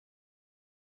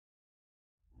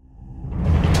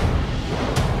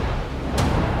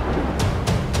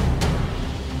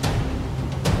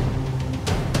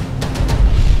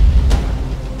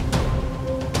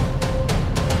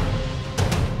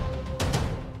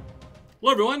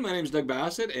Hello everyone, my name is Doug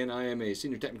Bassett and I am a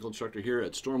Senior Technical Instructor here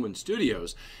at StormWind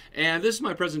Studios. And this is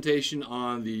my presentation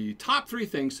on the top 3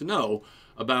 things to know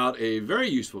about a very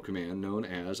useful command known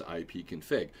as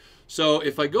IPCONFIG. So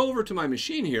if I go over to my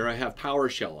machine here, I have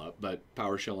PowerShell up, but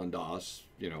PowerShell and DOS,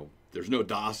 there's no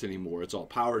DOS anymore, it's all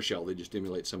PowerShell, they just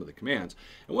emulate some of the commands.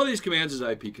 And one of these commands is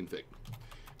IPCONFIG.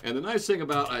 And the nice thing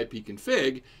about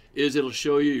IPCONFIG is it'll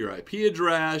show you your IP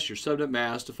address, your subnet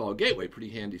mask, default gateway, pretty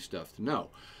handy stuff to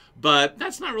know. But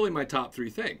that's not really my top 3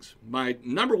 things. My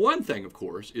number 1 thing, of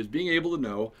course, is being able to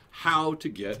know how to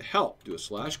get help. Do a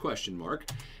 /?,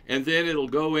 and then it'll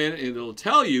go in and it'll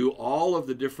tell you all of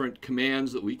the different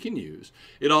commands that we can use.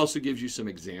 It also gives you some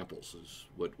examples, is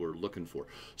what we're looking for.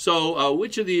 So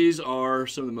which of these are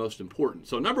some of the most important?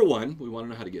 So number 1, we want to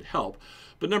know how to get help.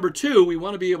 But number 2, we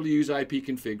want to be able to use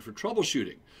IPCONFIG for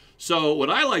troubleshooting. So what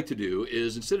I like to do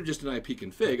is, instead of just an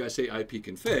IPCONFIG, I say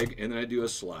IPCONFIG, and then I do a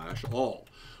 /all.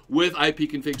 With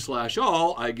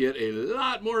IPCONFIG/all, I get a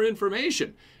lot more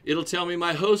information. It'll tell me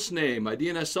my host name, my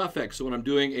DNS suffix. So when I'm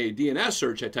doing a DNS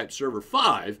search, I type server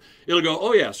 5. It'll go,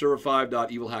 oh yeah,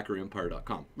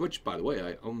 server5.evilhackerempire.com, which, by the way,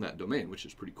 I own that domain, which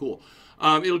is pretty cool.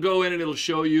 It'll go in and it'll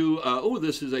show you, oh,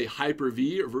 this is a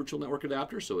Hyper-V or virtual network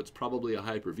adapter, so it's probably a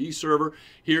Hyper-V server.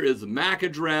 Here is the MAC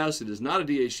address. It is not a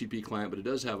DHCP client, but it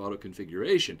does have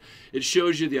auto-configuration. It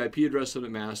shows you the IP address,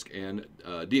 subnet mask, and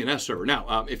DNS server.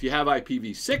 Now, if you have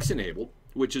IPv6 enabled,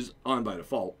 which is on by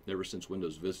default ever since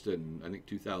Windows Vista in, I think,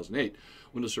 2008,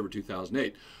 Windows Server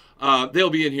 2008. They'll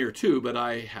be in here too, but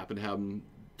I happen to have them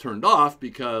turned off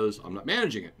because I'm not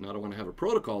managing it. And I don't want to have a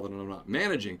protocol that I'm not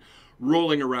managing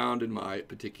rolling around in my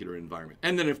particular environment.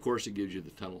 And then, of course, it gives you the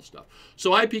tunnel stuff.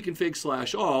 So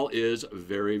IPCONFIG/all is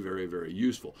very, very, very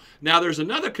useful. Now, there's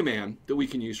another command that we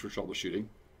can use for troubleshooting,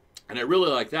 and I really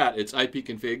like that. It's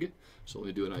IPCONFIG. So let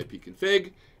me do an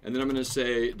IPCONFIG, and then I'm going to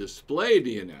say display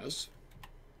DNS.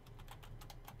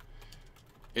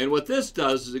 And what this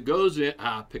does is it goes in,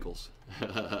 pickles.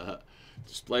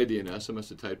 Display DNS, I must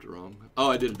have typed it wrong. Oh,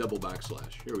 I did a double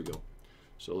 /. Here we go.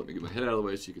 So let me get my head out of the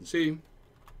way so you can see.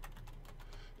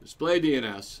 Display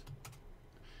DNS.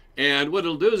 And what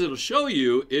it'll do is it'll show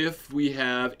you if we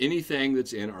have anything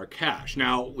that's in our cache.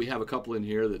 Now, we have a couple in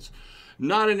here that's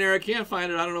not in there. I can't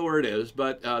find it. I don't know where it is,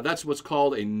 but that's what's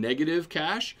called a negative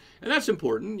cache. And that's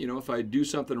important. You know, if I do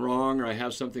something wrong or I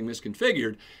have something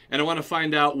misconfigured and I want to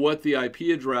find out what the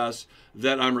IP address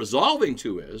that I'm resolving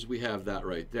to is, we have that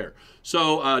right there.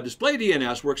 So display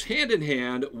DNS works hand in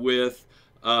hand with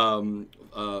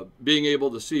being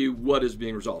able to see what is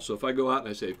being resolved. So if I go out and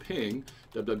I say ping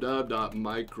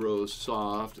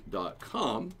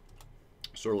www.microsoft.com,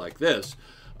 sort of like this,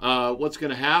 what's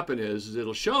going to happen is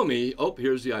it'll show me, oh,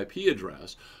 here's the IP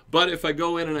address. But if I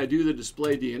go in and I do the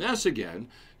display DNS again,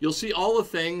 you'll see all the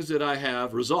things that I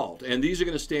have resolved. And these are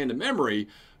going to stay into memory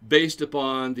based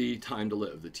upon the time to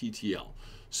live, the TTL.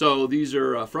 So these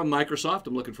are from Microsoft.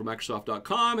 I'm looking for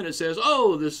Microsoft.com, and it says,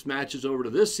 oh, this matches over to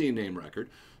this CNAME record.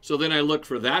 So then I look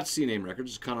for that CNAME record,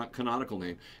 it's a canonical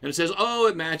name, and it says, oh,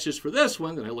 it matches for this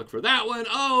one. Then I look for that one.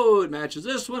 Oh, it matches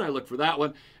this one. I look for that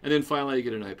one. And then finally I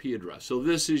get an IP address. So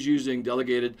this is using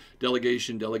delegated,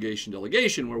 delegation, delegation,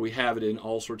 delegation, where we have it in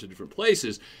all sorts of different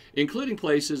places, including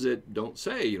places that don't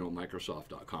say,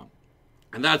 Microsoft.com.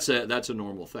 And that's a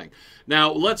normal thing.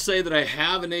 Now, let's say that I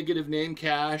have a negative name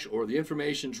cache or the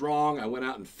information's wrong. I went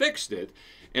out and fixed it,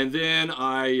 and then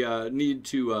I need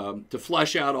to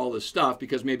flush out all this stuff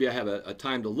because maybe I have a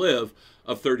time to live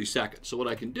of 30 seconds. So what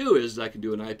I can do is I can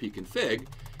do an IPCONFIG,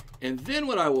 and then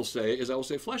what I will say is I will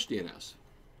say flush DNS.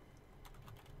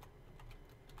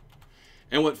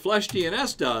 And what flush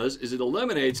DNS does is it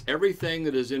eliminates everything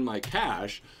that is in my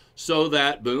cache, so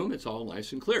that, boom, it's all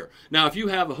nice and clear. Now, if you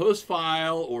have a host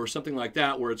file or something like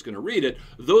that where it's going to read it,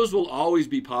 those will always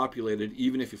be populated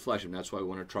even if you flush them. That's why we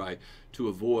want to try to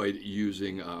avoid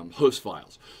using host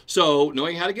files. So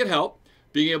knowing how to get help,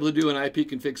 being able to do an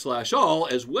IPCONFIG/all,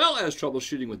 as well as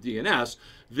troubleshooting with DNS,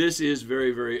 this is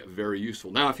very, very, very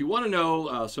useful. Now, if you want to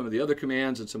know some of the other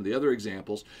commands and some of the other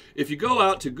examples, if you go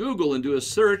out to Google and do a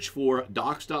search for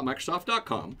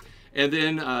docs.microsoft.com and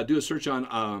then do a search on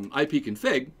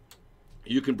IPCONFIG,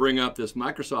 you can bring up this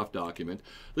Microsoft document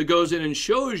that goes in and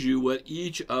shows you what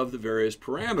each of the various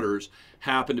parameters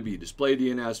happen to be. Display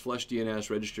DNS, flush DNS,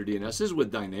 register DNS. This is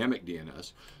with dynamic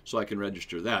DNS, so I can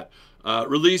register that.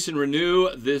 Release and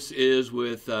renew, this is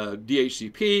with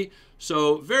DHCP.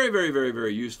 So very, very, very,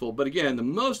 very useful. But again, the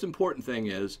most important thing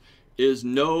is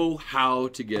know how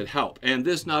to get help. And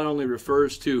this not only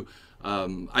refers to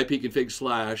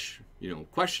IPCONFIG/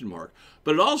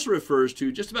 but it also refers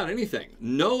to just about anything.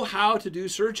 Know how to do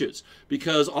searches,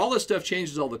 because all this stuff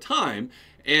changes all the time,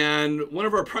 And one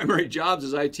of our primary jobs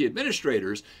as IT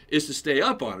administrators is to stay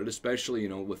up on it, especially,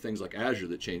 with things like Azure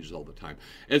that changes all the time.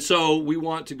 And so we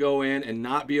want to go in and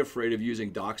not be afraid of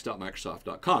using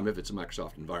docs.microsoft.com if it's a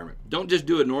Microsoft environment. Don't just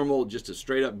do a normal, just a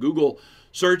straight up Google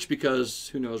search, because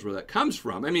who knows where that comes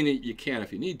from. I mean, you can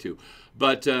if you need to,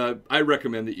 but I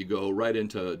recommend that you go right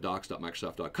into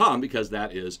docs.microsoft.com, because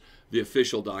that is the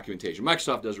official documentation.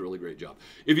 Microsoft does a really great job.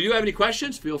 If you do have any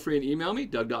questions, feel free and email me,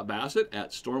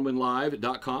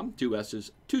 doug.bassett@stormwindlive.com, 2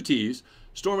 S's, 2 T's,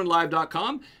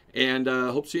 stormwindlive.com, and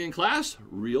hope to see you in class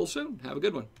real soon. Have a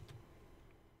good one.